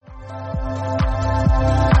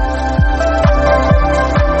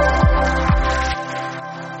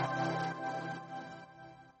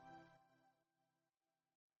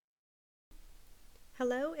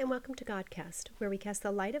to Godcast, where we cast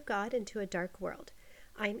the light of God into a dark world.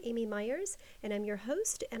 I'm Amy Myers, and I'm your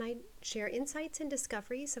host, and I share insights and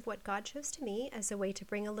discoveries of what God shows to me as a way to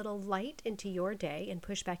bring a little light into your day and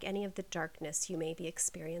push back any of the darkness you may be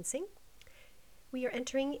experiencing. We are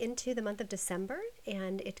entering into the month of December,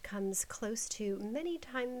 and it comes close to many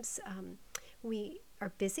times we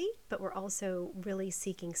are busy, but we're also really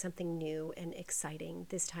seeking something new and exciting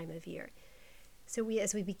this time of year. So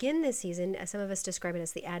as we begin this season, as some of us describe it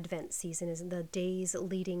as the Advent season, is the days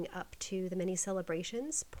leading up to the many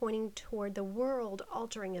celebrations, pointing toward the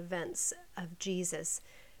world-altering events of Jesus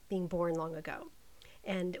being born long ago.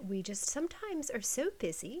 And we just sometimes are so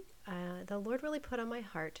busy, the Lord really put on my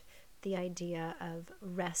heart the idea of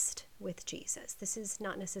rest with Jesus. This is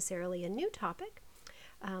not necessarily a new topic,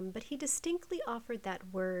 but he distinctly offered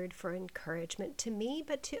that word for encouragement to me,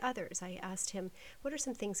 but to others. I asked him, what are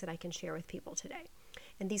some things that I can share with people today?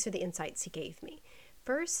 And these are the insights he gave me.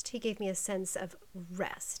 First, he gave me a sense of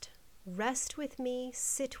rest. Rest with me,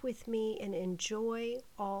 sit with me, and enjoy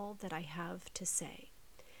all that I have to say.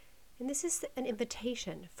 And this is an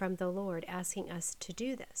invitation from the Lord asking us to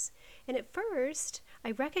do this. And at first,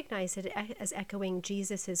 I recognized it as echoing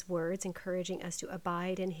Jesus' words, encouraging us to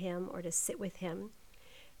abide in him or to sit with him,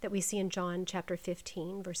 that we see in John chapter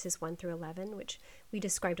 15, verses 1 through 11, which we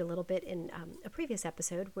described a little bit in a previous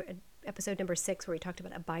episode, episode number 6, where we talked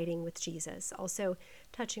about abiding with Jesus. Also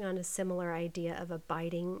touching on a similar idea of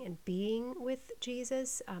abiding and being with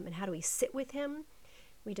Jesus, and how do we sit with him,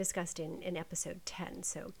 we discussed in episode 10.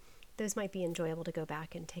 So those might be enjoyable to go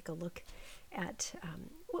back and take a look at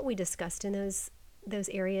what we discussed in those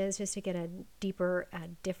areas, just to get a deeper,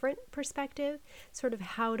 different perspective, sort of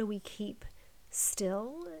how do we keep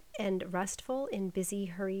still and restful in busy,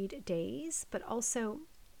 hurried days, but also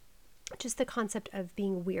just the concept of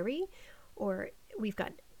being weary, or we've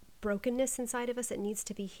got brokenness inside of us that needs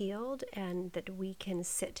to be healed, and that we can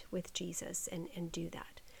sit with Jesus and do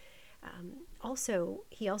that.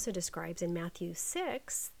 He also describes in Matthew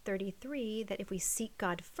 6:33 that if we seek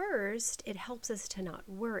God first, it helps us to not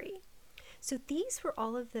worry. So these were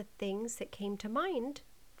all of the things that came to mind.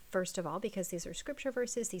 First of all, because these are scripture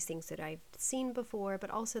verses, these things that I've seen before, but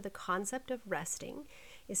also the concept of resting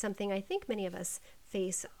is something I think many of us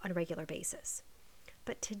face on a regular basis.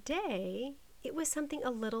 But today, it was something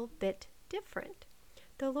a little bit different.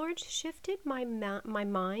 The Lord shifted my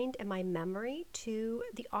mind and my memory to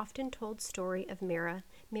the often told story of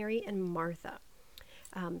Mary and Martha.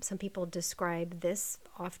 Some people describe this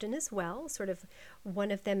often as well. Sort of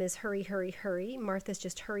one of them is hurry, hurry, hurry. Martha's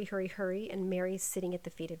just hurry, hurry, hurry. And Mary's sitting at the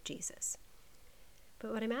feet of Jesus.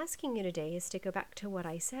 But what I'm asking you today is to go back to what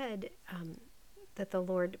I said, that the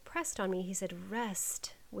Lord pressed on me. He said,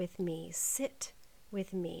 rest with me, sit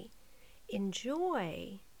with me,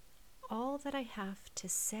 enjoy all that I have to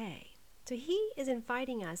say. So he is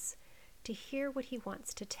inviting us to hear what he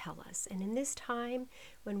wants to tell us. And in this time,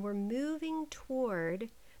 when we're moving toward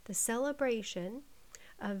the celebration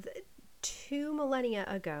of 2 millennia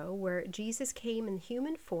ago, where Jesus came in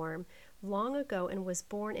human form long ago and was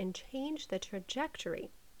born and changed the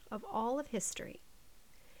trajectory of all of history,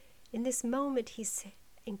 in this moment, he's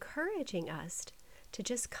encouraging us to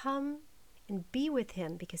just come and be with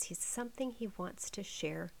him, because he's something he wants to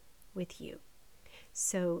share with you.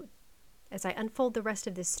 So as I unfold the rest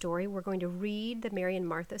of this story, we're going to read the Mary and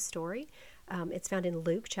Martha story. It's found in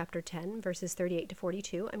Luke chapter 10, verses 38 to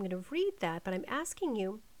 42. I'm going to read that, but I'm asking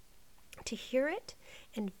you to hear it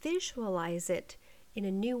and visualize it in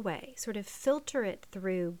a new way, sort of filter it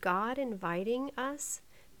through God inviting us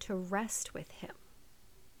to rest with him.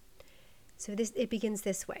 So it begins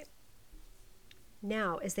this way.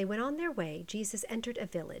 Now, as they went on their way, Jesus entered a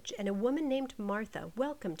village, and a woman named Martha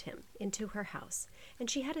welcomed him into her house. And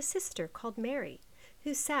she had a sister called Mary,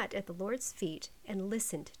 who sat at the Lord's feet and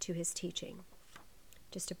listened to his teaching.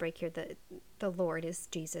 Just to break here, the Lord is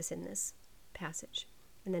Jesus in this passage.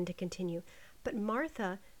 And then to continue. But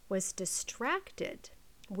Martha was distracted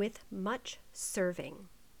with much serving.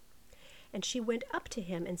 And she went up to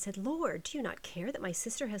him and said, Lord, do you not care that my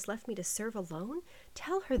sister has left me to serve alone?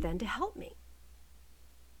 Tell her then to help me.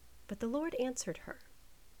 But the Lord answered her,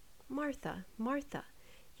 Martha, Martha,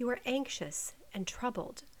 you are anxious and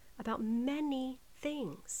troubled about many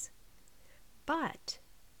things. But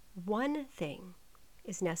one thing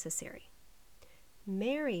is necessary.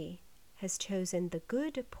 Mary has chosen the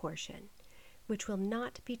good portion, which will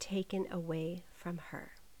not be taken away from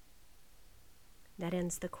her. That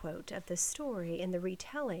ends the quote of the story and the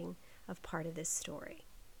retelling of part of this story.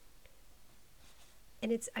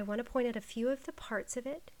 And I want to point out a few of the parts of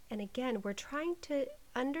it. And again, we're trying to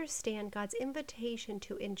understand God's invitation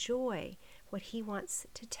to enjoy what He wants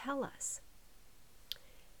to tell us.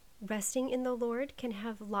 Resting in the Lord can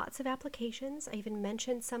have lots of applications. I even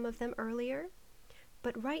mentioned some of them earlier.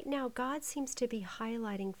 But right now, God seems to be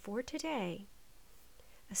highlighting for today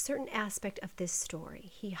a certain aspect of this story.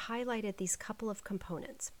 He highlighted these couple of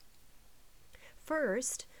components.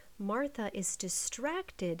 First, Martha is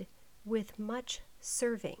distracted with much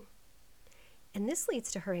serving. And this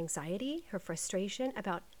leads to her anxiety, her frustration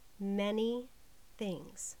about many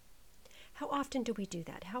things. How often do we do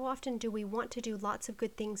that? How often do we want to do lots of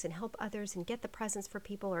good things and help others and get the presents for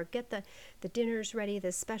people or get the dinners ready,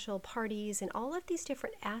 the special parties, and all of these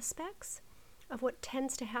different aspects of what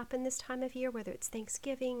tends to happen this time of year, whether it's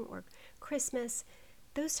Thanksgiving or Christmas?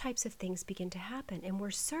 Those types of things begin to happen, and we're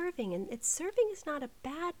serving, and serving is not a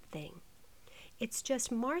bad thing. It's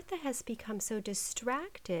just Martha has become so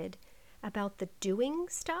distracted about the doing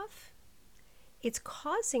stuff. It's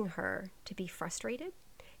causing her to be frustrated,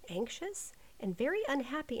 anxious, and very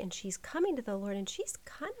unhappy, and she's coming to the Lord, and she's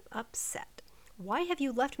kind of upset. Why have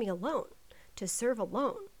you left me alone to serve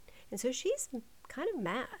alone? And so she's kind of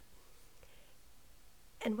mad.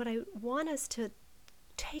 And what I want us to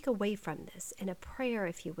take away from this, in a prayer,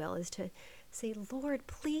 if you will, is to say, Lord,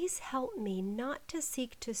 please help me not to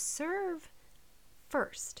seek to serve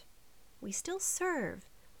first. We still serve,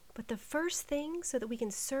 but the first thing so that we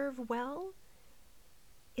can serve well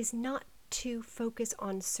is not to focus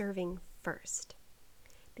on serving first.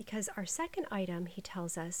 Because our second item, he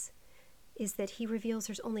tells us, is that he reveals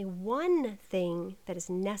there's only one thing that is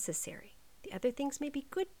necessary. The other things may be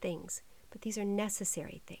good things, but these are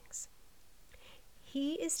necessary things.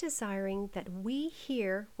 He is desiring that we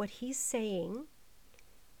hear what he's saying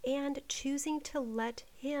and choosing to let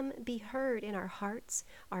him be heard in our hearts,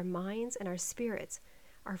 our minds, and our spirits,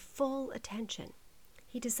 our full attention.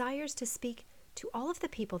 He desires to speak to all of the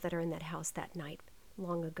people that are in that house that night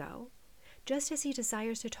long ago, just as he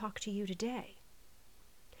desires to talk to you today.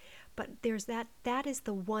 But there's that is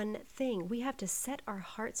the one thing. We have to set our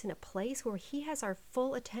hearts in a place where he has our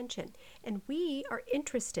full attention, and we are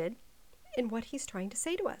interested in what he's trying to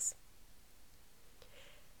say to us.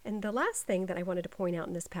 And the last thing that I wanted to point out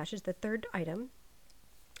in this passage, the third item,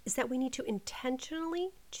 is that we need to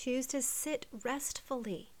intentionally choose to sit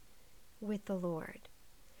restfully with the Lord,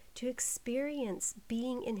 to experience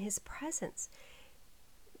being in his presence.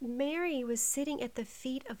 Mary was sitting at the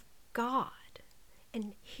feet of God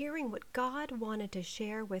and hearing what God wanted to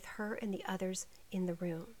share with her and the others in the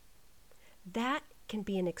room. That can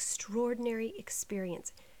be an extraordinary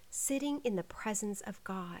experience, sitting in the presence of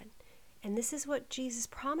God. And this is what Jesus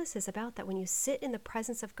promises about that. When you sit in the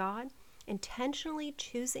presence of God, intentionally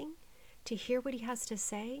choosing to hear what he has to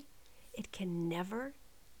say, it can never,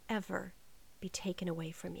 ever be taken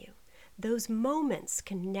away from you. Those moments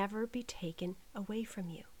can never be taken away from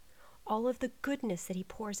you. All of the goodness that he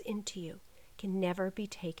pours into you can never be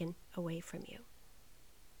taken away from you.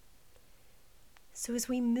 So as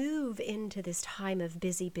we move into this time of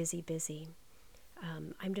busy,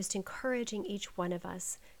 I'm just encouraging each one of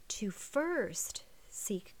us to first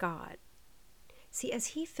seek God. See, as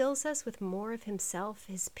he fills us with more of himself,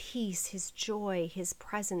 his peace, his joy, his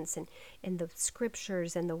presence, and the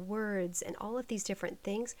scriptures and the words and all of these different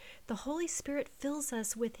things, the Holy Spirit fills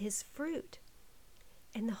us with his fruit.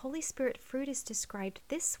 And the Holy Spirit fruit is described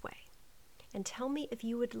this way. And tell me if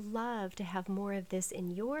you would love to have more of this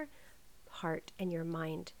in your heart and your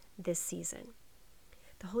mind this season.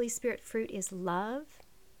 The Holy Spirit fruit is love,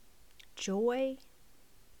 joy,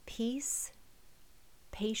 peace,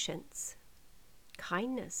 patience,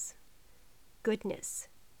 kindness, goodness,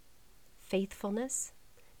 faithfulness,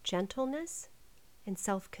 gentleness, and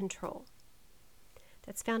self-control.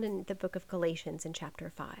 That's found in the book of Galatians in chapter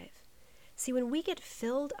 5. See, when we get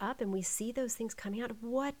filled up and we see those things coming out,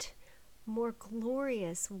 what more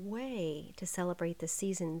glorious way to celebrate the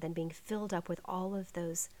season than being filled up with all of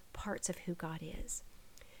those parts of who God is.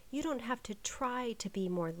 You don't have to try to be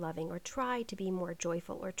more loving or try to be more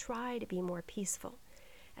joyful or try to be more peaceful.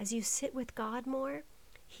 As you sit with God more,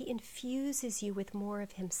 he infuses you with more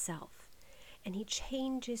of himself, and he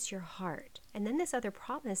changes your heart. And then this other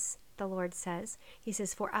promise, the Lord says, he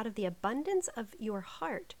says, for out of the abundance of your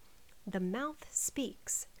heart, the mouth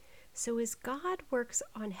speaks. So as God works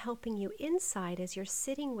on helping you inside, as you're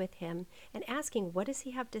sitting with him and asking, what does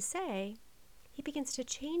he have to say? He begins to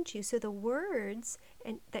change you. So the words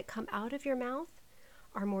that come out of your mouth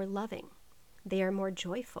are more loving. They are more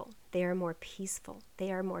joyful. They are more peaceful.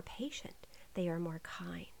 They are more patient. They are more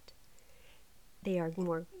kind. They are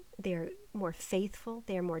more They are more faithful,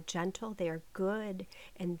 they are more gentle, they are good,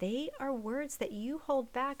 and they are words that you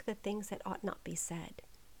hold back the things that ought not be said.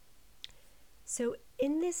 So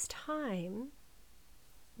in this time,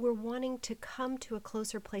 we're wanting to come to a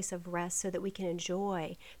closer place of rest so that we can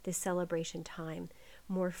enjoy this celebration time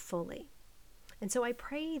more fully. And so I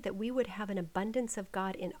pray that we would have an abundance of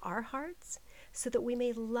God in our hearts so that we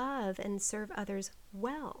may love and serve others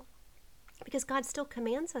well. Because God still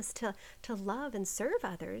commands us to love and serve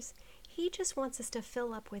others. He just wants us to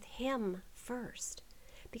fill up with Him first.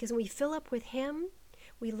 Because when we fill up with Him,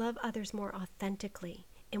 we love others more authentically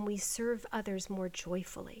and we serve others more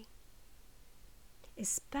joyfully,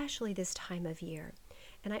 especially this time of year.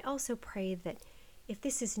 And I also pray that if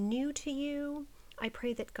this is new to you, I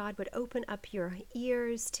pray that God would open up your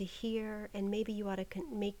ears to hear, and maybe you ought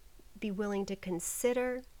to be willing to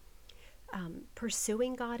consider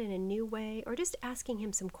pursuing God in a new way, or just asking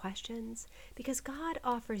Him some questions, because God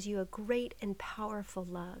offers you a great and powerful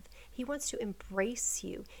love. He wants to embrace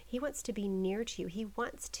you. He wants to be near to you. He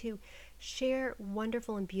wants to share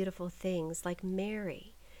wonderful and beautiful things like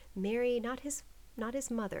Mary, not his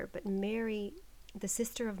mother, but Mary, the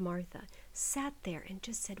sister of Martha, sat there and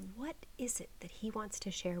just said, what is it that He wants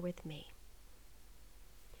to share with me?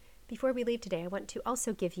 Before we leave today, I want to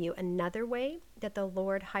also give you another way that the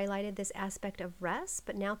Lord highlighted this aspect of rest,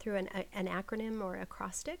 but now through an acronym or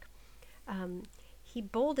acrostic. He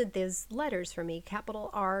bolded these letters for me, capital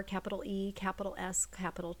R, capital E, capital S,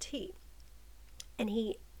 capital T. And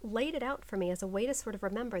He laid it out for me as a way to sort of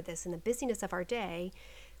remember this. In the busyness of our day,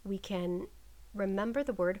 we can remember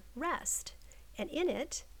the word rest. And in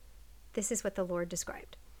it, this is what the Lord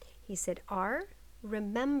described. He said, R,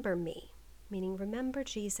 remember me, meaning remember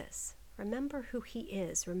Jesus, remember who He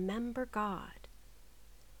is, remember God.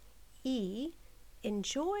 E,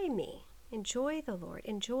 enjoy me, enjoy the Lord,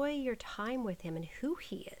 enjoy your time with Him and who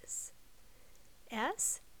He is.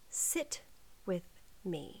 S, sit with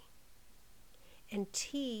me. And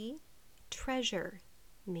T, treasure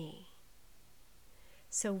me.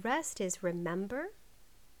 So rest is remember,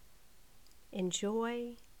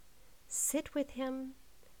 enjoy, sit with Him,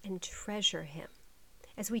 and treasure Him.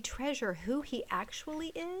 As we treasure who He actually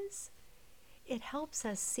is, it helps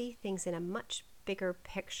us see things in a much bigger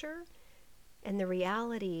picture and the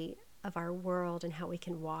reality of our world and how we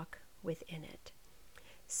can walk within it.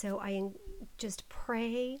 So I just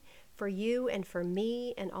pray for you and for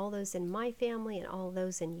me and all those in my family and all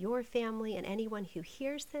those in your family and anyone who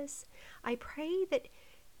hears this. I pray that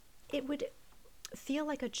it would feel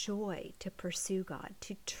like a joy to pursue God,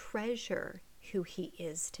 to treasure who He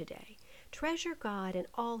is today. Treasure God in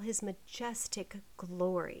all His majestic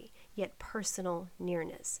glory, yet personal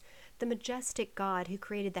nearness. The majestic God who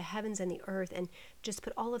created the heavens and the earth and just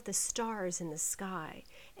put all of the stars in the sky.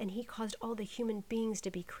 And He caused all the human beings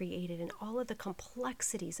to be created and all of the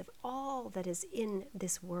complexities of all that is in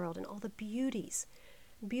this world and all the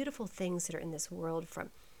beautiful things that are in this world, from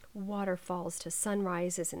waterfalls to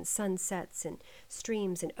sunrises and sunsets and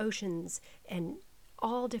streams and oceans and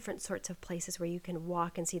all different sorts of places where you can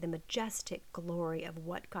walk and see the majestic glory of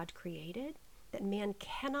what God created that man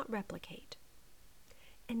cannot replicate.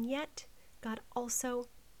 And yet, God also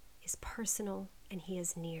is personal and He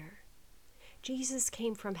is near. Jesus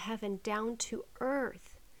came from heaven down to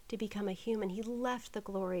earth to become a human. He left the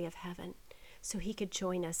glory of heaven so He could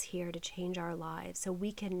join us here to change our lives, so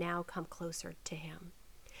we can now come closer to Him.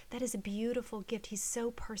 That is a beautiful gift. He's so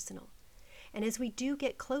personal. And as we do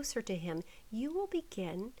get closer to Him, you will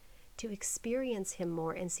begin to experience Him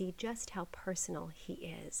more and see just how personal He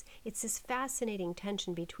is. It's this fascinating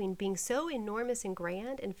tension between being so enormous and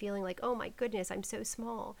grand and feeling like, oh my goodness, I'm so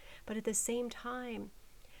small. But at the same time,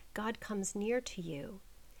 God comes near to you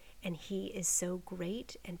and He is so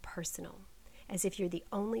great and personal, as if you're the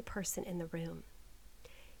only person in the room.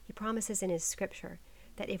 He promises in His scripture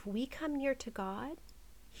that if we come near to God,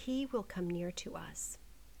 He will come near to us.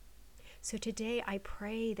 So today I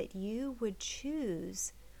pray that you would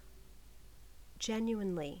choose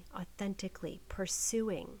genuinely, authentically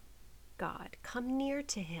pursuing God. Come near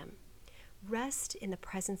to Him. Rest in the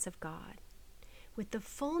presence of God. With the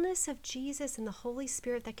fullness of Jesus and the Holy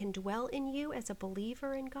Spirit that can dwell in you as a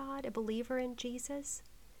believer in God, a believer in Jesus.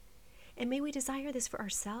 And may we desire this for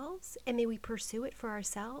ourselves, and may we pursue it for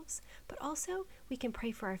ourselves, but also we can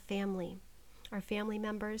pray for our family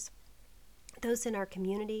members, those in our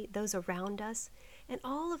community, those around us, and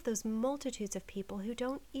all of those multitudes of people who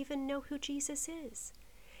don't even know who Jesus is.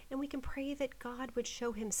 And we can pray that God would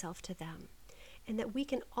show Himself to them, and that we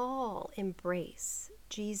can all embrace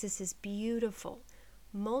Jesus' beautiful,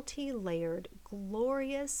 multi-layered,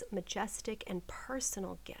 glorious, majestic, and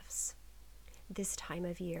personal gifts. this time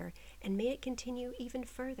of year, and may it continue even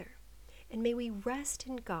further. And may we rest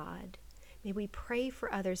in God. May we pray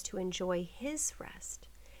for others to enjoy His rest.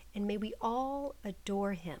 And may we all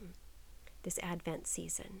adore Him this Advent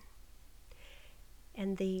season.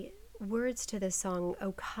 And the words to the song,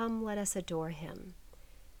 "Oh come, let us adore Him,"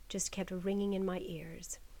 just kept ringing in my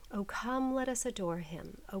ears. Oh come, let us adore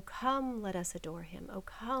Him. Oh come, let us adore Him. Oh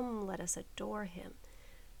come, let us adore Him.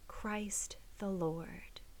 Christ the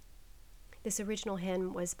Lord. This original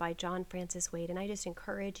hymn was by John Francis Wade, and I just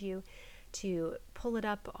encourage you to pull it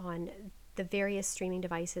up on the various streaming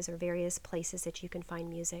devices or various places that you can find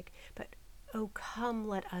music. But oh come,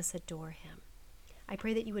 let us adore Him. I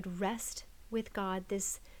pray that you would rest with God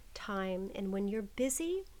this time, and when you're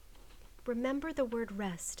busy, remember the word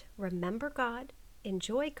rest. Remember God,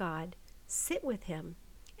 enjoy God, sit with Him,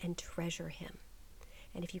 and treasure Him.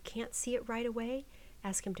 And if you can't see it right away,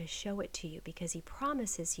 ask Him to show it to you, because He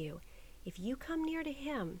promises you, if you come near to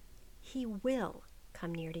Him, He will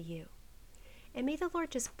come near to you. And may the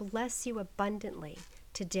Lord just bless you abundantly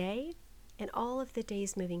today and all of the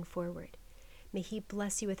days moving forward. May He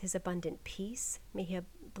bless you with His abundant peace. May He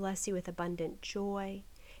bless you with abundant joy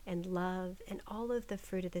and love and all of the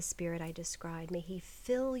fruit of the Spirit I described. May He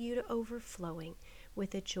fill you to overflowing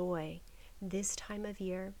with the joy this time of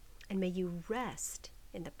year, and may you rest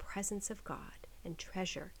in the presence of God and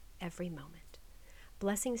treasure every moment.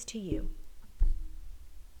 Blessings to you